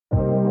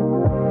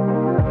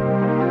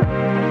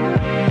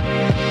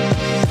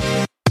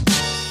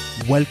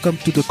Welcome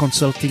to the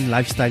Consulting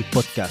Lifestyle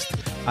Podcast.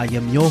 I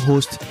am your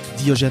host,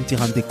 Diogène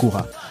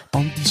Ntirandekura.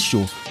 On this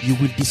show, you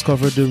will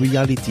discover the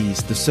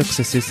realities, the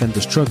successes and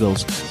the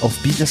struggles of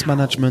business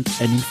management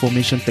and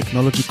information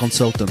technology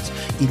consultants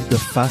in the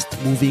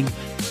fast-moving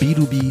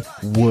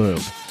B2B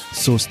world.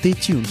 So stay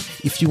tuned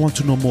if you want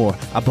to know more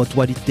about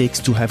what it takes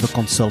to have a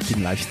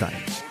consulting lifestyle.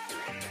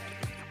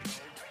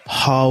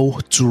 How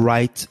to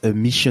write a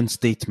mission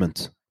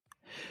statement.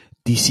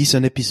 This is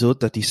an episode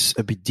that is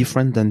a bit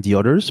different than the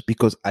others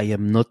because I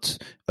am not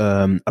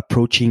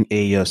approaching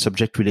a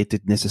subject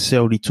related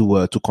necessarily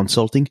to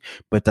consulting,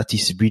 but that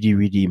is really,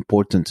 really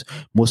important.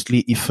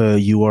 Mostly if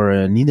you are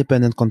an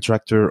independent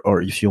contractor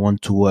or if you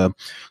want to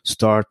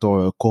start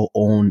or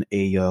co-own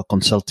a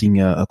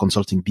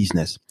consulting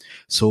business.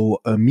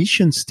 So a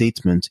mission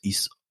statement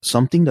is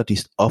something that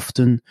is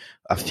often,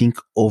 I think,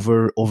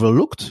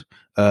 overlooked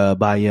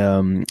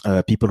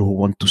by people who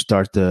want to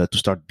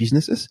start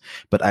businesses.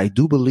 But I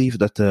do believe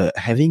that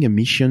having a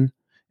mission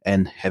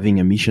and having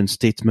a mission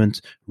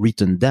statement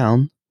written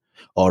down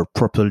or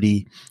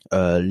properly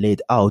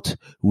laid out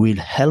will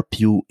help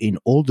you in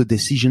all the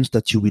decisions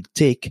that you will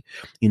take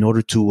in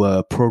order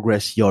to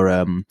progress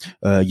your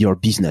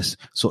business.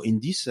 So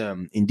in this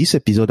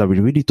episode, I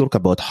will really talk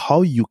about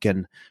how you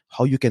can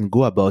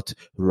go about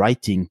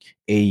writing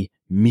a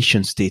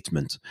mission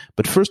statement.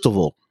 But first of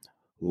all,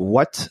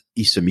 what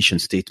is a mission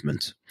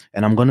statement?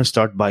 And I'm going to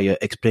start by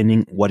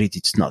explaining what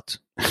it's not.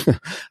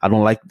 I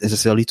don't like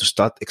necessarily to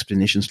start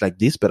explanations like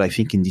this, but I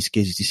think in this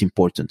case it is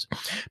important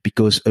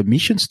because a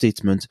mission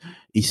statement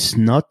is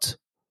not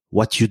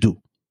what you do.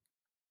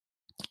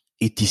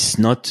 It is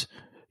not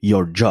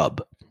your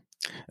job.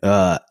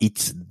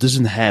 It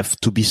doesn't have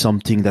to be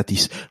something that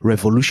is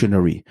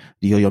revolutionary.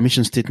 Your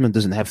mission statement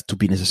doesn't have to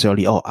be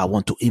necessarily, I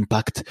want to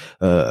impact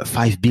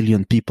 5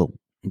 billion people.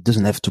 It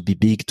doesn't have to be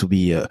big to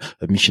be a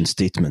mission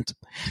statement.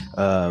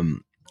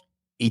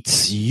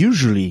 It's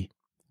usually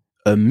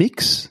a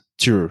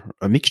mixture,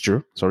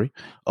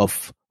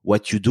 of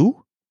what you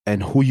do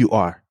and who you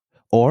are,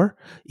 or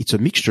it's a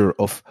mixture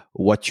of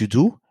what you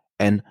do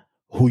and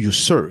who you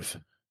serve.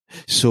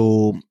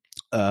 So,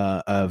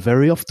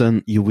 very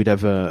often you would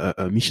have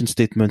a mission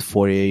statement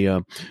for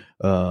an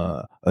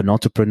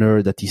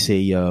entrepreneur that is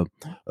a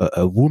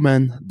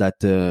woman that,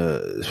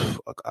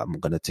 I'm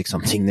going to take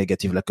something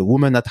negative, like a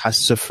woman that has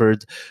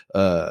suffered,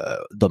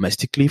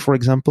 domestically, for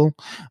example.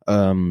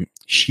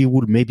 She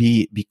would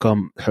maybe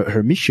become,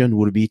 her mission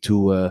would be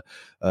to,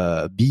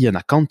 be an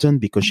accountant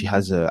because she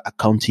has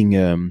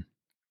accounting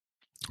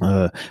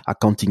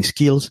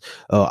skills.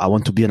 I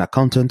want to be an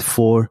accountant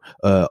for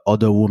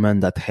other women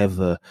that have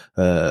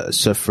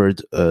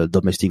suffered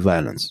domestic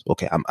violence.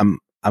 Okay,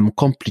 I'm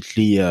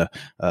completely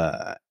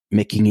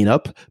making it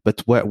up,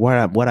 but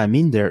what I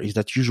mean there is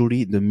that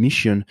usually the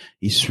mission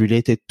is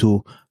related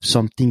to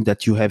something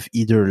that you have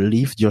either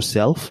lived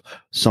yourself,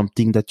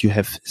 something that you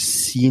have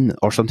seen,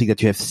 or something that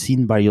you have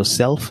seen by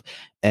yourself,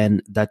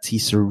 and that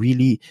is a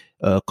really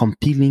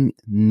compelling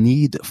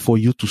need for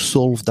you to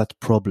solve that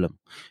problem.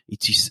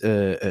 It is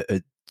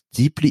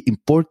deeply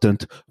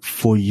important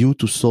for you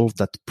to solve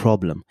that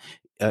problem.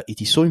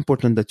 It is so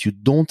important that you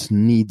don't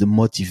need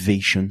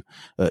motivation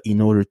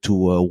in order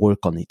to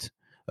work on it.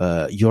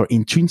 You're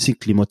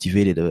intrinsically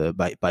motivated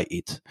by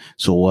it.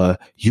 So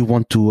you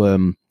want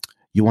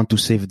to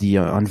save the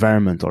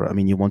environment, or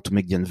you want to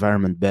make the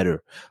environment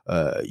better.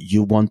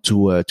 You want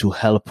to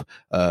help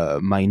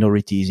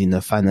minorities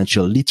in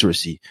financial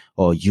literacy,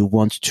 or you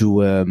want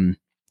to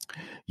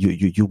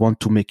you want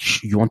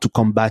to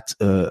combat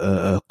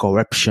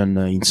corruption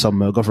in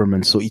some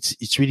government. So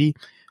it's really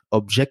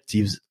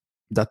objectives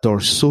that are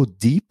so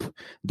deep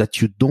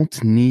that you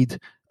don't need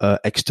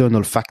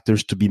external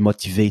factors to be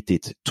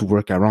motivated to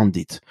work around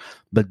it.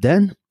 But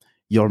then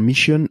your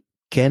mission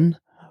can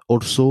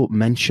also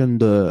mention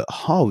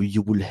how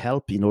you will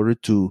help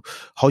to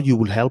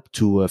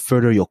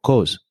further your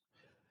cause.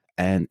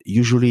 And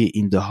usually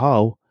in the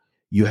how,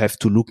 you have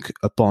to look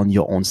upon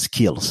your own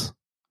skills.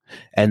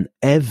 And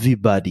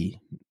everybody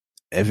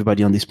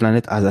on this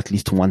planet has at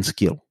least one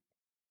skill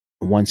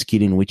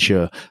in which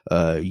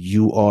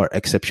you are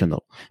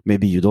exceptional.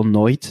 Maybe you don't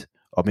know it,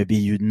 or maybe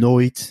you know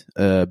it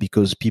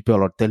because people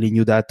are telling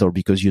you that, or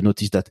because you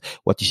notice that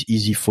what is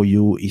easy for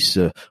you is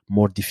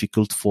more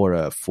difficult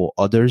for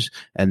others,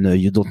 and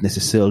you don't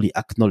necessarily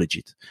acknowledge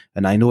it.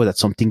 And I know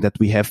that's something that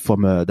we have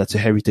from that's a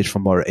heritage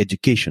from our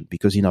education,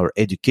 because in our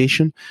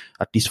education,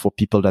 at least for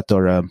people that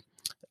are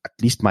at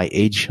least my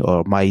age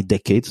or my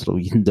decade, so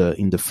in the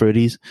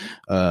 30s,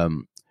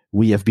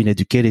 we have been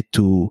educated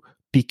to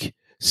pick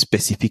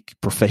specific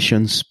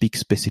professions, pick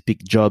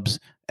specific jobs,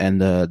 and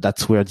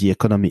that's where the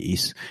economy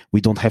is. We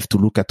don't have to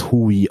look at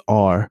who we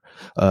are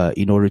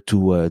in order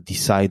to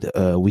decide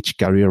which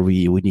career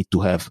we need to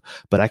have.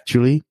 But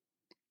actually,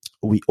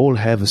 we all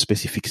have a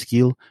specific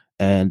skill,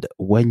 and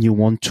when you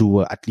want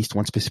to at least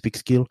one specific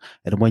skill,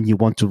 and when you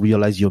want to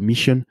realize your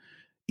mission,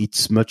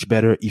 it's much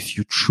better if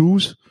you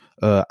choose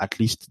at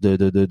least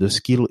the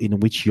skill in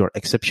which you're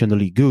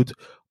exceptionally good,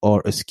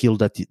 or a skill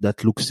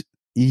that looks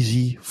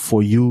easy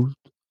for you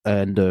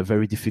and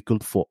very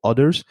difficult for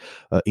others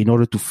in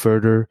order to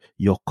further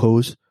your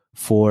cause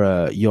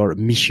for your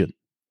mission.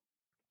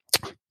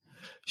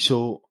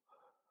 So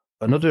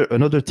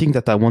another thing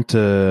that I want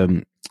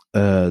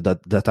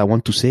that I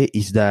want to say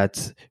is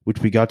that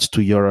with regards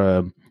to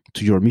your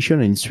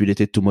mission, and it's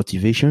related to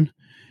motivation,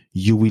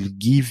 you will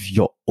give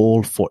your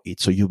all for it.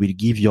 So you will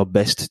give your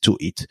best to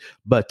it.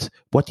 But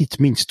what it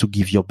means to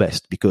give your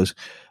best, because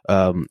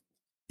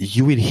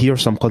you will hear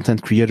some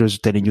content creators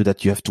telling you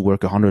that you have to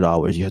work 100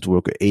 hours, you have to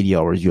work 80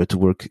 hours, you have to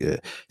work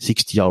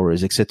 60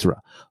 hours,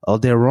 etc. Are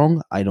they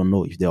wrong? I don't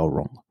know if they are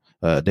wrong.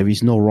 There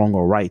is no wrong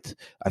or right.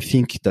 I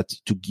think that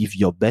to give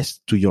your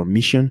best to your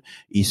mission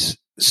is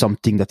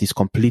something that is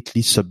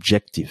completely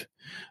subjective.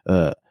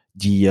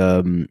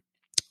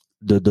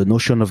 The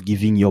notion of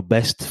giving your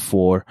best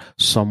for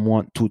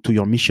someone to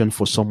your mission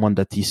for someone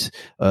that is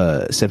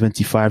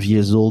 75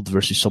 years old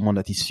versus someone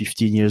that is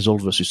 15 years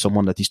old versus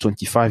someone that is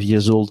 25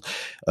 years old,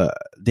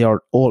 they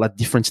are all at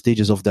different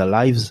stages of their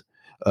lives.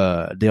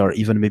 There are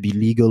even maybe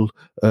legal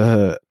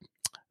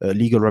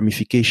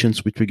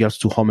ramifications with regards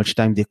to how much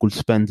time they could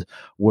spend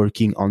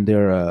working on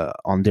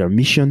their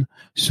mission.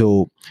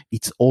 So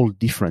it's all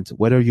different.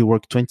 Whether you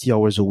work 20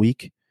 hours a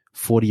week,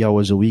 40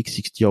 hours a week,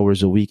 60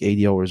 hours a week,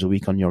 80 hours a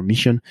week on your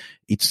mission,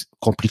 it's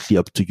completely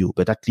up to you.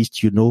 But at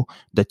least you know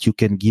that you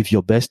can give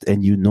your best,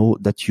 and you know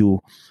that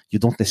you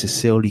don't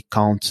necessarily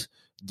count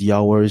the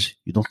hours,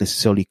 you don't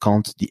necessarily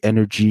count the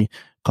energy,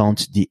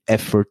 count the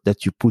effort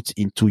that you put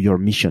into your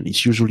mission.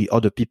 It's usually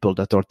other people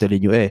that are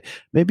telling you, hey,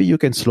 maybe you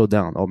can slow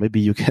down, or maybe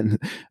you can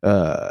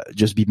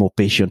just be more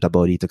patient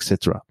about it,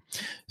 etc.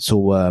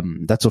 So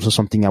that's also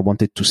something I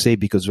wanted to say,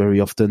 because very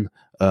often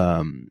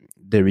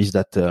there is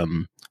that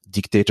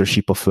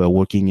dictatorship of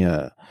working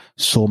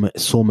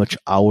so much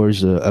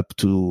hours up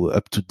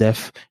to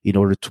death in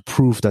order to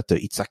prove that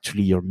it's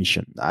actually your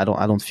mission. I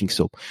don't think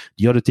so.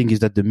 The other thing is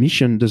that the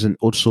mission doesn't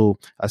also,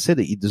 I said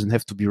it doesn't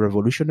have to be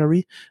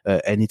revolutionary,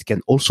 and it can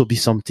also be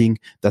something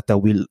that I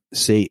will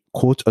say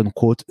quote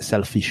unquote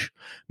selfish,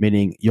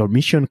 meaning your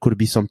mission could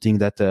be something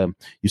that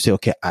you say,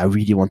 okay, I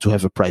really want to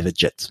have a private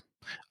jet.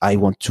 I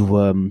want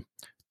to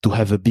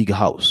have a big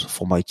house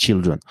for my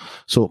children.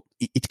 So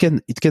it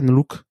can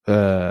look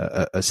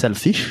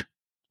selfish,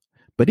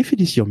 but if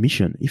it is your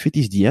mission, if it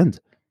is the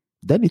end,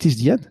 then it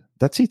is the end.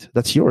 That's it.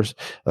 That's yours.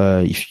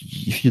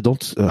 If you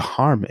don't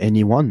harm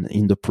anyone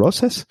in the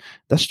process,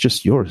 that's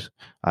just yours.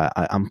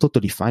 I'm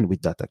totally fine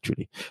with that.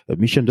 Actually, a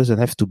mission doesn't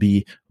have to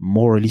be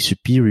morally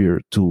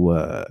superior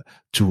to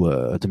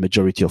the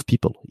majority of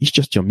people. It's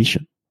just your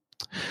mission.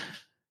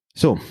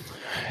 So,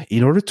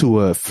 in order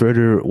to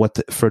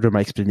further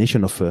my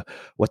explanation of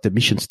what the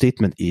mission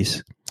statement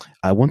is,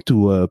 I want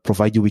to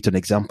provide you with an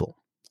example.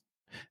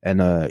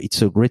 And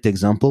it's a great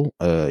example.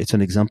 It's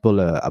an example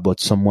about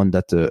someone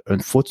that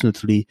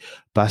unfortunately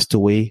passed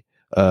away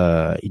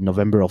in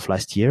November of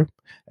last year,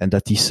 and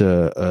that is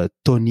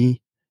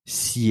Tony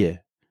Sie.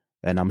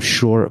 And I'm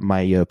sure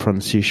my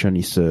pronunciation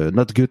is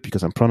not good,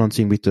 because I'm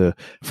pronouncing with a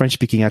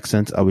French-speaking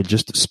accent. I will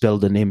just spell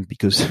the name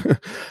because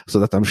so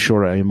that I'm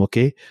sure I am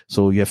okay.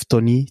 So you have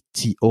Tony,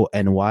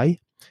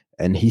 Tony,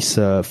 and his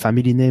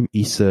family name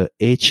is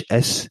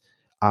Hsieh.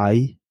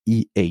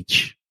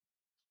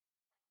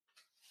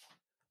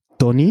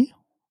 Tony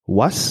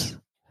was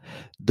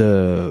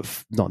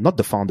not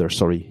the founder,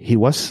 sorry. He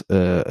was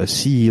a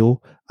CEO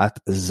at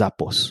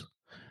Zappos.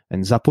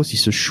 And Zappos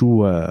is a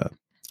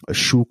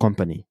shoe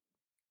company.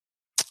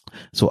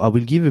 So I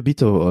will give a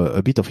bit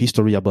of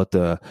history about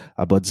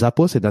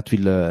Zappos, and that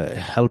will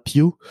help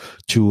you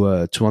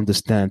to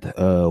understand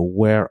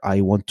where I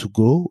want to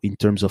go in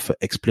terms of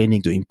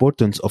explaining the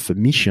importance of a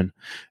mission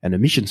and a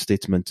mission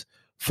statement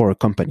for a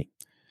company.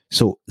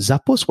 So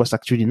Zappos was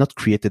actually not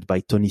created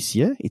by Tony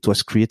Sie. It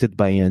was created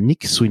by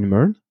Nick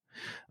Swinmurn,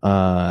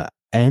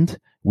 and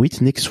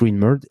with Nick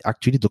Swinmurn,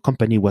 actually the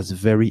company was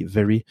very,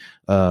 very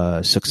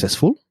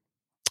successful.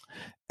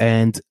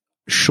 And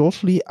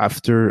shortly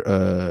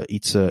after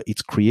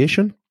its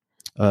creation,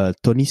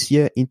 Tony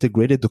Sie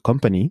integrated the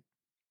company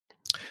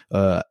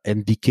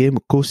and became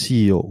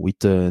co-CEO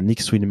with Nick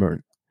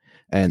Swinmurn.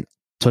 And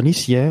Tony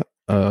Sie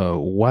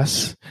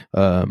was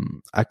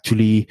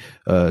actually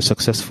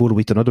successful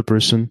with another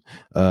person.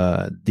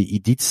 He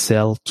did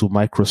sell to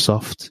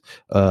Microsoft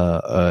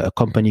a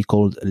company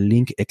called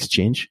Link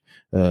Exchange,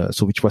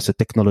 so which was a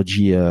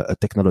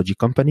technology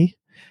company.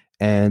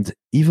 And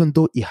even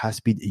though he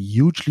has been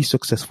hugely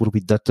successful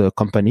with that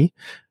company,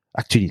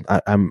 actually,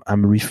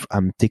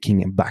 I'm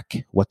taking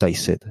back what I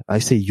said. I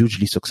say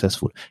hugely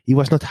successful. He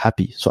was not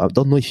happy, so I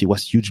don't know if he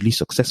was hugely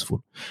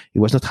successful. He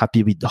was not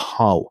happy with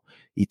how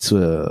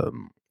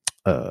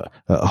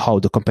how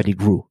the company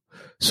grew.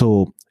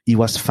 So he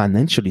was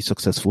financially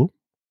successful,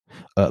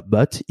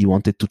 but he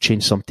wanted to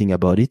change something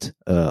about it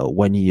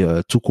when he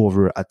took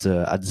over at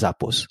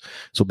Zappos.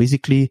 So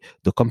basically,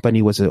 the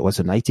company was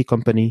an IT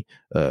company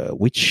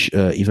which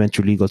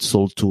eventually got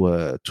sold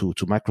to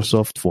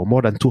Microsoft for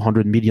more than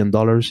 $200 million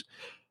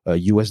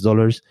US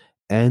dollars.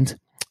 And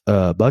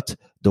but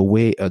the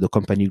way the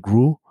company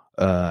grew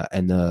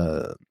and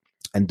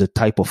and the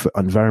type of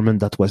environment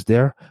that was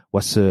there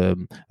was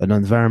an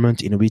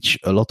environment in which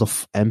a lot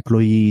of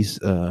employees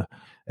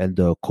and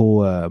the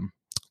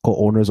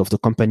co-owners of the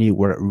company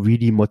were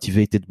really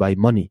motivated by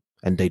money.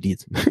 And they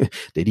did.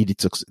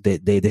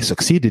 They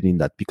succeeded in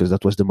that because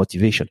that was the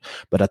motivation.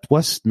 But that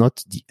was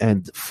not the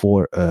end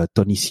for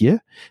Tony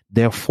Hsieh.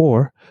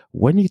 Therefore,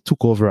 when he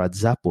took over at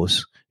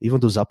Zappos, even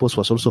though Zappos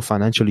was also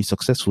financially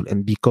successful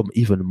and become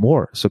even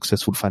more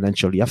successful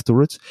financially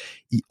afterwards,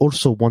 he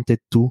also wanted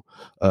to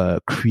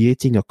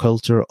creating a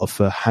culture of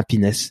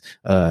happiness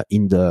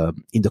in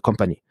the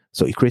company.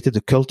 So he created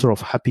a culture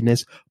of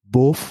happiness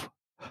both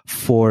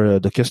for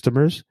the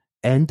customers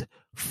and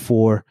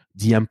for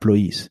the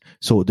employees.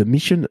 So the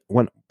mission,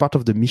 one part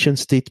of the mission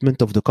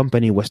statement of the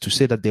company was to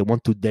say that they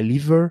want to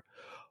deliver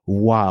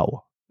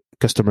wow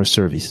customer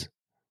service.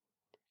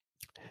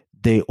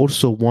 They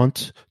also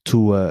want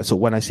to, so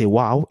when I say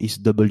wow, it's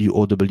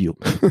WOW,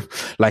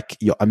 like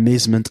your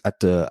amazement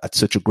at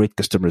such a great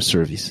customer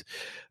service.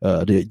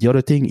 The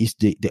other thing is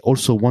they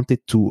also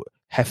wanted to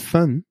have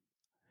fun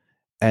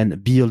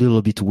and be a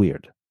little bit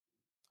weird.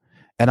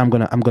 And I'm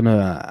gonna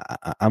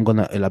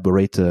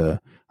elaborate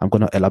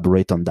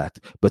on that.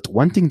 But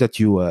one thing that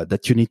you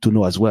need to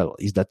know as well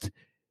is that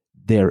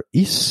there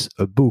is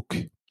a book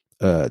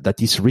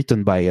that is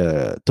written by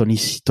Tony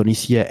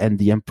Hsieh and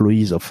the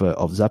employees of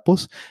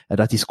Zappos, and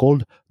that is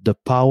called The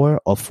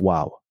Power of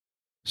Wow.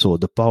 So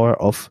The Power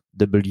of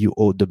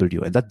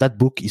WOW. And that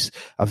book is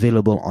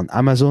available on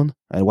Amazon.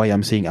 And why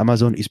I'm saying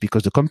Amazon is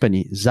because the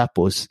company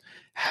Zappos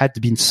had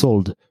been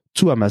sold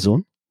to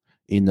Amazon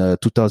in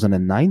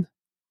 2009.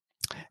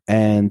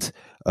 And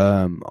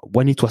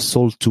when it was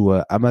sold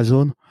to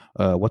Amazon,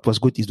 what was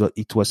good is that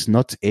it was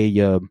not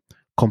a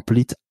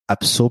complete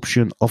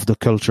absorption of the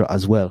culture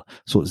as well.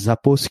 So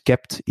Zappos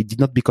it did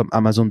not become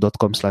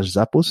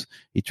Amazon.com/Zappos.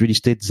 It really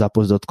stayed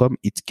Zappos.com.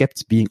 It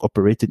kept being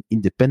operated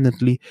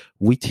independently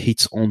with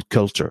its own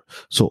culture.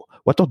 So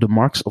what are the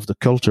marks of the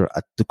culture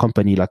at the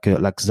company like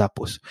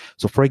Zappos?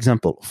 So for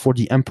example, for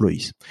the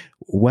employees,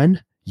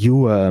 when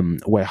you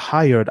were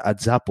hired at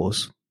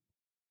Zappos,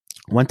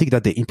 one thing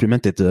that they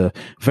implemented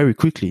very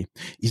quickly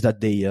is that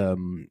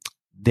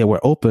they were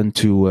open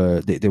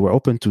to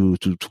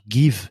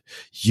give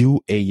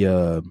you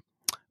a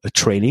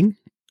training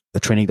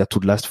that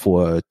would last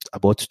for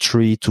about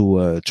 3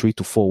 to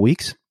 4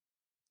 weeks,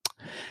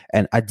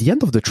 and at the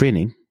end of the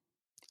training,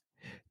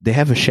 they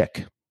have a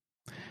check.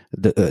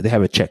 They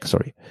have a check,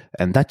 sorry,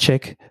 and that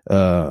check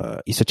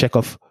is a check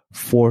of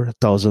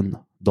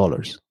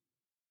 $4,000.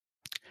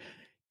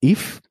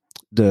 If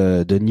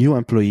the new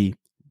employee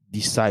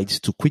decides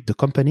to quit the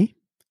company,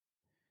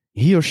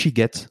 he or she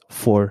gets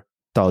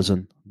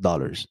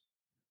 $4,000.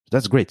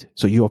 That's great.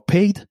 So you are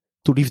paid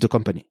to leave the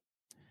company,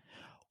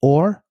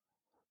 or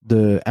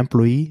the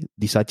employee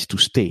decides to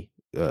stay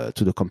with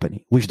the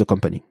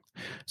company.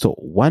 So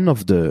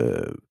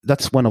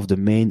that's one of the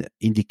main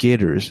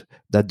indicators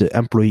that the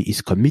employee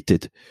is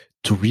committed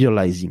to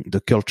realizing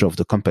the culture of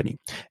the company.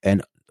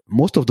 And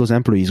most of those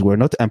employees were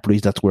not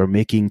employees that were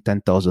making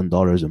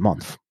 $10,000 a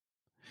month.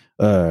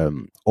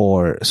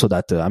 Or so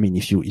that,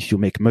 if you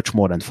make much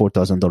more than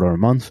 $4,000 a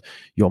month,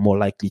 you're more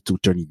likely to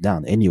turn it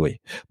down anyway.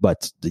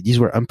 But these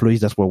were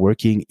employees that were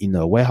working in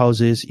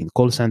warehouses, in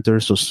call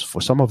centers. So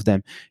for some of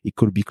them, it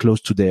could be close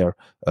to their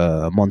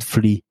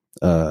monthly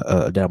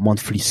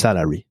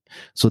salary.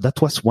 So that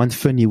was one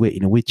funny way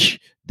in which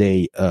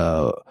they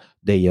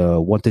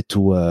wanted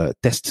to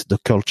test the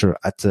culture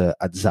at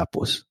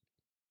Zappos.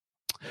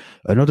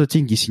 Another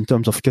thing is in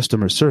terms of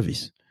customer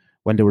service.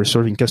 When they were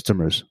serving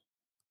customers,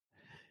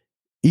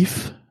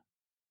 if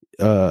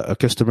a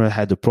customer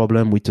had a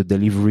problem with the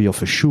delivery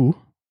of a shoe,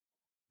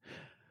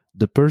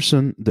 the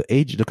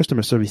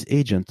customer service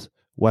agent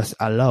was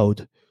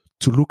allowed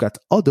to look at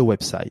other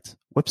websites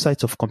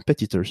of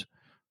competitors,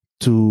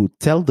 to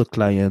tell the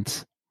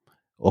client,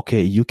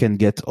 okay, you can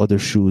get other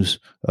shoes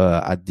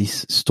at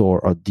this store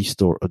or this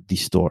store or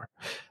this store.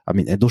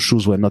 And those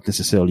shoes were not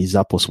necessarily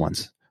Zappos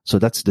ones. So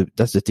that's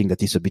the thing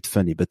that is a bit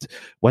funny. But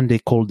when they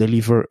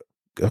deliver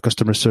a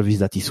customer service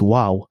that is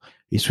wow,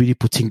 it's really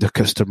putting the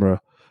customer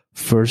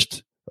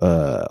first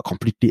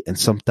completely. And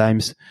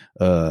sometimes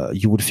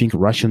you would think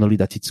rationally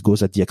that it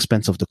goes at the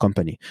expense of the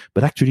company.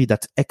 But actually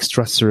that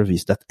extra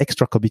service, that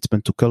extra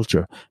commitment to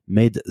culture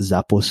made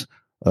Zappos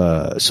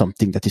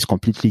something that is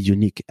completely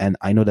unique. And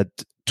I know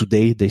that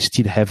today they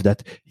still have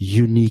that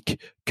unique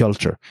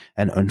culture.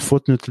 And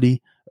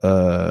unfortunately,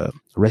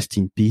 rest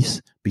in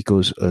peace,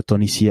 because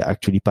Tony Hsieh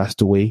actually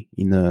passed away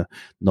in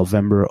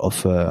November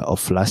of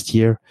last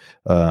year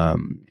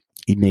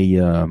in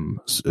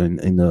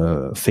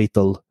a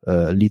fatal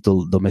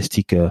little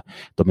domestic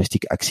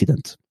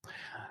accident.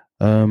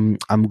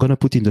 I'm gonna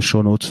put in the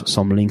show notes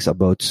some links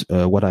about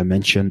what I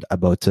mentioned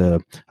about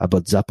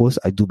Zappos.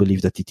 I do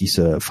believe that it is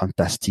a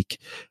fantastic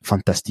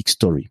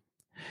story.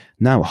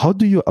 Now, how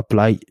do you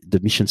apply the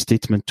mission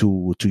statement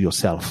to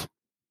yourself?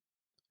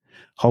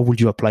 How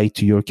would you apply it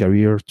to your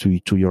career,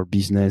 to your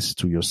business,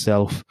 to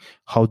yourself?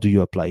 How do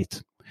you apply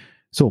it?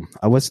 So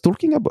I was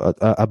talking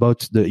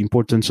about the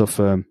importance of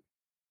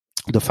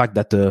the fact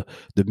that the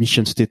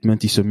mission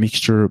statement is a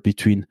mixture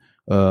between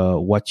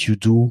what you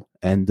do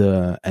and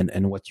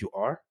what you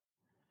are.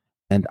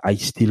 And I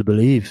still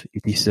believe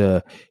it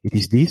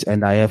is this,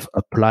 and I have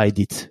applied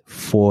it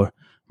for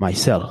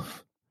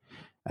myself.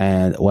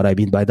 And what I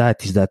mean by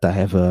that is that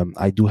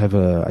I do have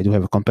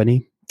a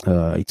company.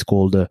 It's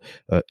called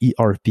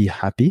ERP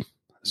Happy.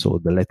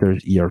 So the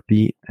letters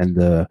ERP and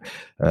the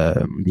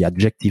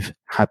adjective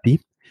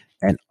happy.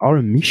 And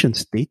our mission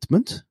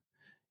statement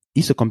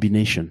is a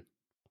combination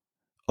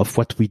of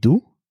what we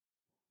do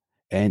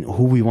and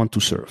who we want to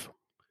serve.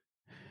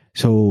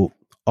 So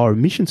our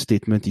mission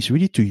statement is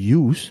really to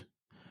use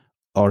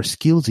our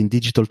skills in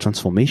digital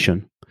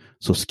transformation.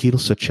 So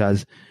skills such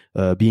as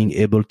being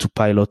able to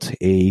pilot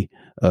a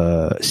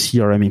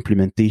CRM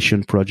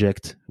implementation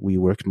project. We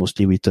work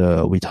mostly with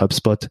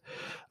HubSpot,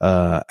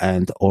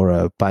 and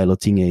or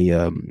piloting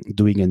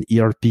doing an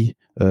ERP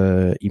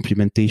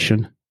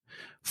implementation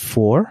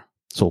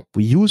So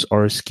we use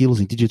our skills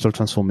in digital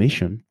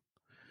transformation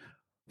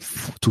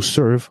to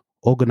serve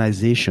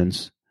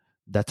organizations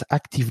that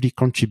actively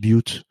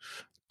contribute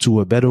to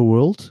a better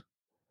world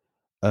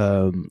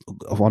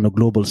on a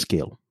global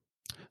scale.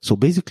 So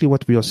basically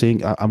what we are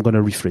saying, I'm going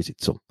to rephrase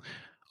it. So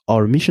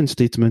our mission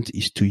statement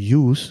is to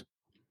use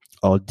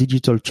our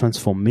digital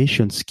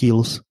transformation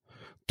skills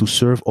to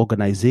serve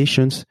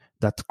organizations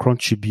that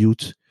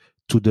contribute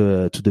to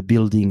the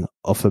building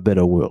of a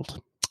better world.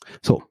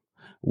 So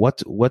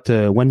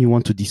when you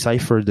want to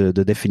decipher the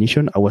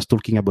definition, I was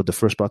talking about the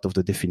first part of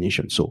the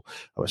definition. So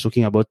I was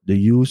talking about the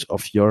use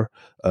of your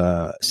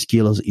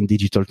skills in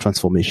digital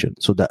transformation.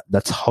 So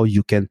that's how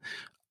you can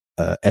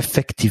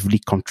effectively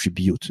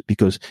contribute,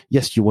 because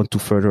yes, you want to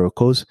further a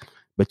cause,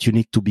 but you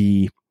need to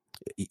be,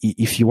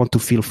 if you want to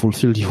feel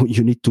fulfilled,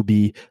 you need to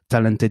be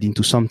talented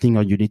into something,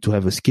 or you need to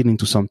have a skill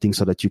into something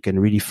so that you can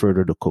really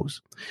further the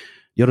cause.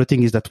 The other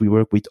thing is that we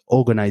work with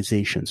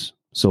organizations.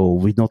 So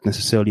we don't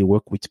necessarily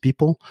work with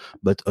people,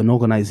 but an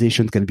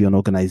organization can be an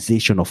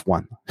organization of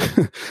one.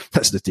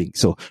 That's the thing.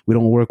 So we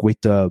don't work with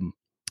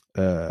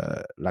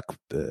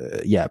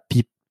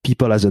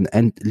people as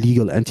an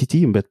legal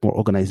entity, but more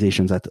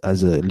organizations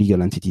as a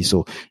legal entity.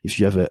 So if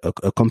you have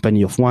a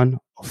company of 1,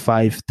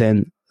 5,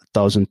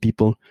 10,000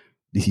 people,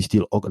 this is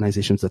still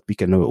organizations that we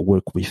can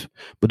work with.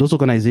 But those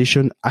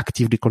organizations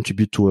actively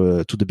contribute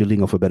to the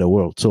building of a better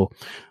world. So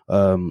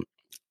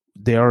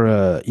there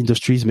are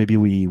industries maybe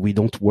we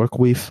don't work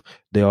with.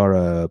 There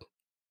are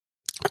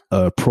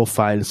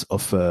profiles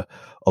of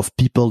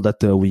people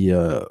that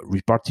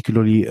we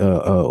particularly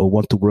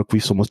want to work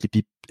with. So mostly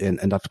people,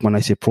 and that when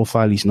I say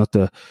profile, is not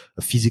a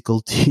physical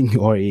thing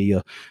or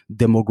a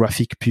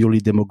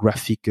purely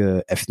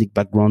demographic ethnic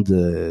background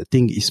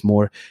thing. It's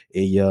more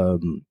a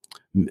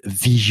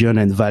vision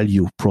and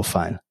value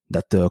profile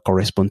that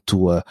correspond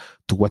to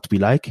what we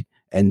like.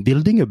 And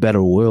building a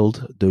better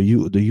world, the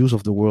use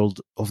of the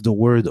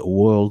word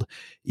world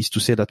is to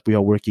say that we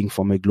are working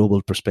from a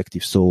global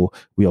perspective. So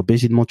we are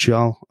based in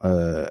Montreal,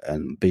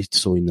 and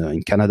based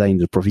in Canada, in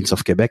the province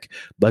of Quebec,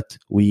 but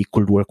we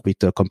could work with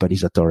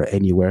companies that are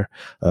anywhere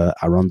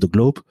around the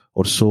globe.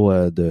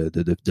 Also,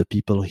 the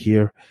people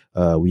here,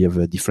 we have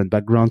a different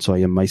background. So I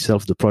am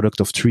myself the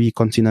product of 3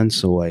 continents.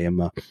 So I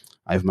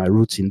have my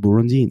roots in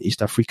Burundi, in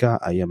East Africa.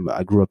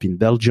 I grew up in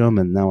Belgium,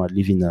 and now I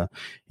live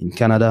in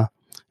Canada.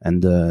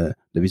 And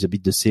there is a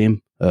bit the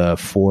same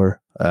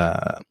for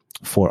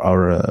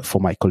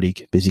my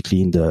colleague,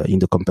 basically in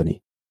the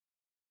company.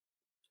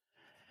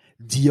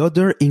 The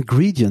other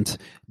ingredient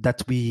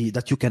that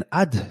you can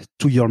add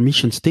to your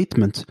mission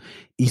statement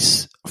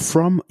is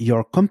from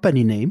your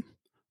company name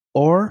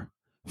or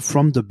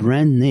from the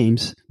brand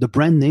names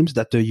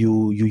that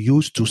you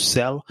use to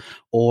sell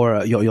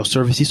or your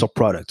services or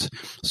products.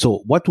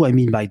 So what do I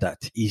mean by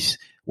that is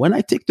when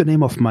I take the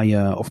name of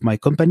my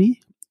company,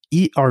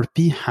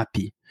 ERP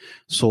Happy.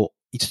 So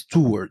it's 2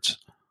 words.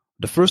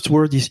 The first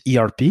word is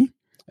ERP,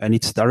 and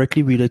it's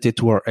directly related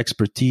to our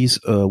expertise,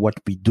 what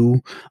we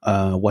do,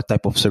 what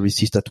type of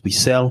services that we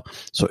sell.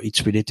 So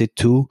it's related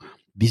to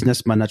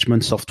business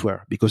management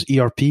software, because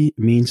ERP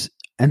means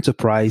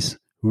enterprise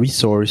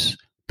resource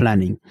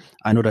planning.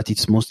 I know that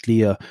it's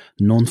mostly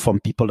known from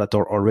people that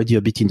are already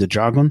a bit in the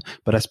jargon,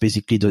 but that's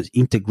basically the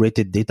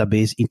integrated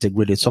database,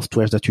 integrated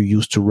softwares that you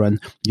use to run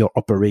your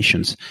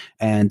operations.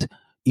 And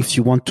if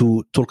you want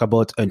to talk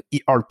about an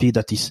ERP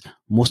that is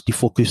mostly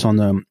focused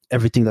on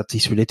everything that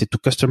is related to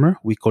customer,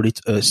 we call it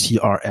a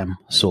CRM,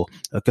 so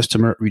a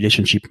customer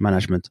relationship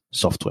management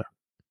software.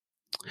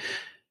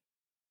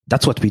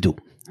 That's what we do.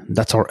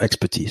 That's our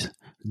expertise.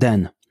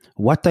 Then,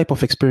 what type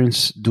of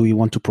experience do we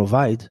want to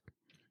provide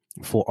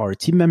for our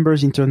team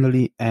members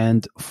internally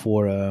and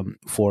for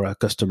our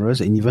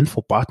customers and even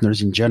for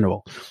partners in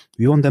general?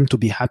 We want them to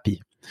be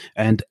happy.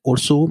 And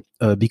also,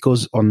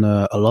 because on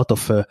a lot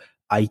of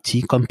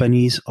IT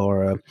companies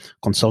or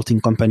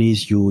consulting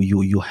companies,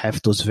 you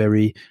have those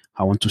very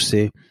I want to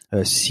say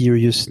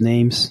serious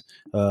names.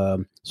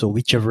 So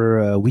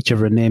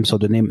whichever name, so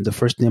the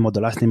first name or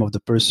the last name of the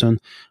person,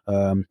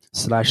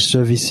 slash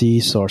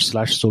services or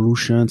slash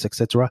solutions,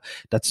 etc.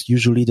 That's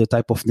usually the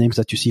type of names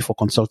that you see for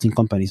consulting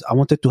companies. I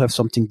wanted to have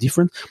something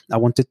different. I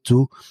wanted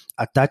to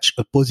attach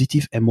a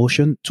positive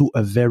emotion to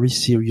a very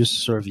serious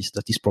service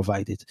that is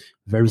provided.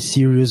 Very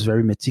serious,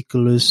 very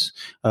meticulous,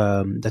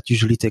 that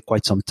usually take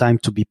quite some time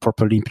to be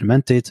properly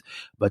implemented,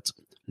 but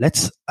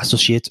let's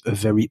associate a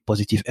very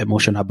positive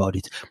emotion about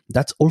it.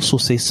 That also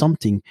says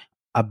something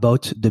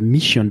about the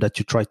mission that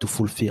you try to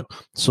fulfill.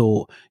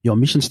 So your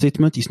mission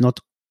statement is not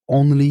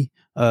only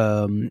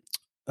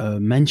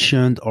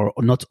mentioned or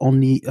not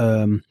only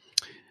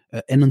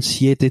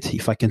enunciated,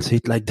 if I can say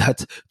it like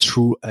that,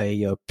 through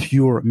a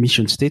pure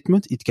mission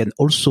statement. It can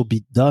also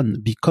be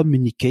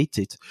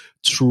communicated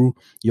through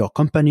your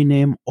company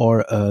name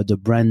or the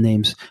brand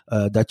names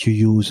that you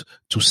use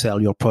to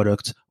sell your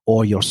product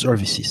or your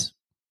services.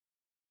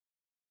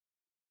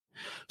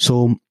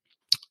 So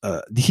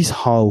this is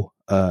how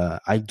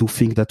I do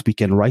think that we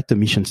can write a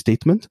mission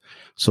statement.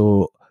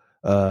 So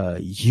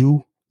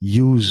you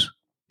use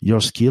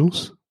your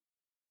skills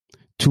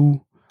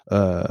to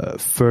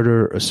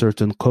further a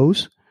certain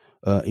cause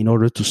in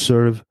order to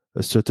serve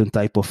a certain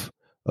type of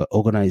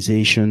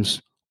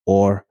organizations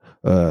or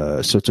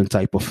a certain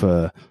type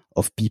of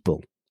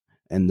people.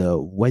 And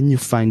when you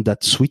find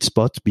that sweet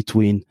spot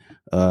between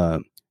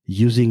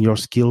using your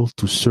skill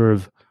to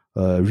serve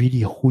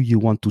really who you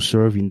want to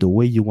serve in the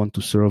way you want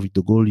to serve,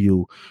 the goal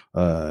you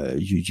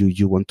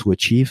want to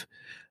achieve,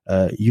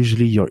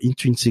 usually you're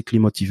intrinsically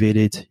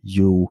motivated.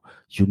 You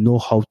know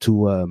how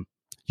to.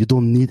 You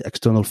don't need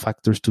external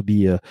factors to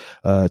be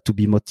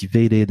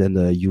motivated,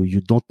 and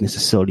you don't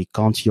necessarily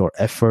count your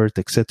effort,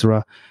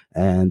 etc.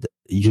 And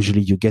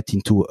usually you get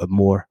into a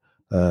more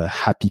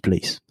happy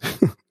place.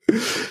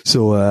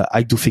 So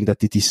I do think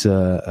that it is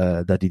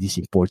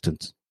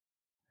important.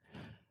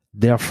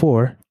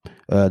 Therefore,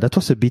 that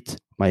was a bit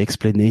my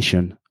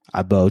explanation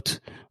about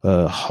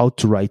how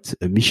to write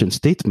a mission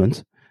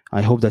statement.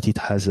 I hope that it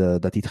has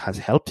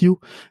helped you,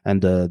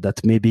 and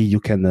that maybe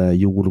you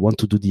will want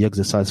to do the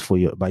exercise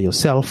by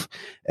yourself.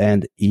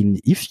 And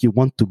if you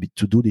want to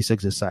do this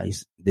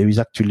exercise, there is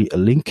actually a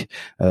link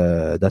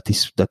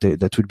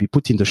that will be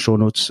put in the show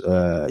notes.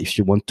 If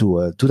you want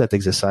to do that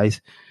exercise,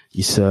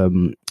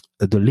 the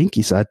link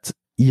is at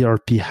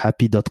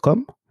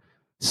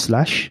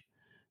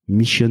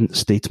erphappy.com/mission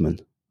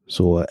statement.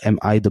 So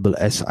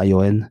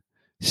MISSION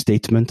statement,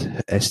 STATEMENT,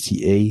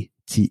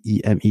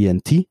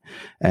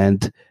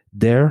 and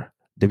there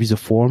is a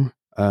form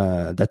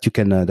that you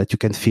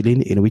can fill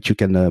in which you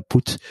can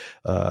put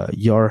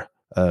your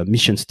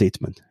mission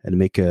statement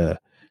and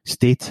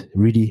state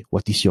really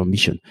what is your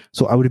mission.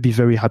 So I would be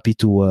very happy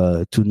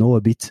to know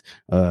a bit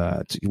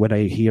when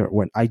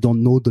I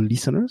don't know the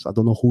listeners. I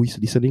don't know who is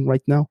listening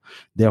right now.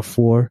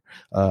 Therefore,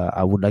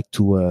 I would like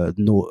to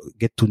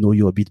get to know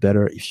you a bit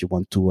better. If you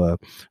want to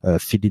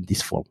fill in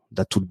this form,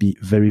 that would be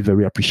very,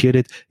 very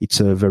appreciated. It's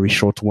a very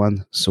short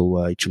one,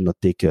 so it should not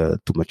take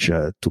too much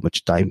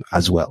time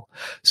as well.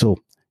 So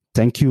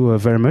thank you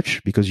very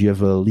much because you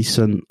have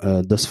listened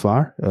thus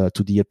far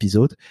to the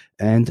episode,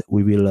 and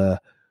we will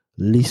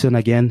listen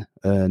again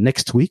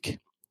next week.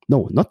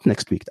 No, not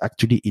next week.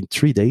 Actually, in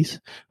 3 days,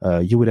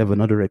 you will have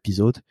another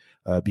episode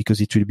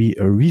because it will be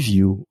a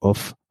review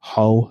of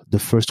how the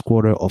first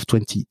quarter of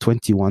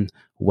 2021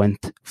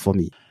 went for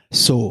me.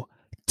 So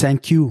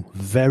thank you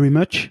very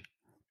much,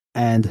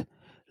 and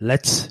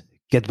let's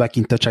get back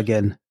in touch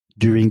again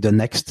during the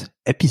next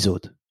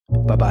episode.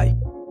 Bye-bye.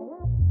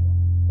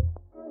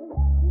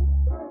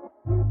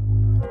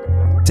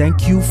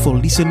 Thank you for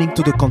listening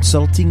to the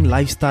Consulting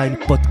Lifestyle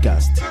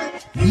Podcast.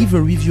 Leave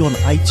a review on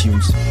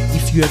iTunes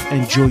if you have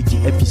enjoyed the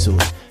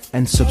episode,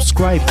 and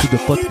subscribe to the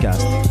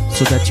podcast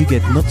so that you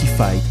get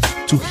notified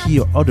to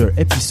hear other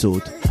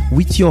episodes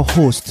with your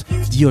host,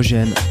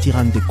 Diogène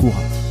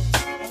Ntirandekura.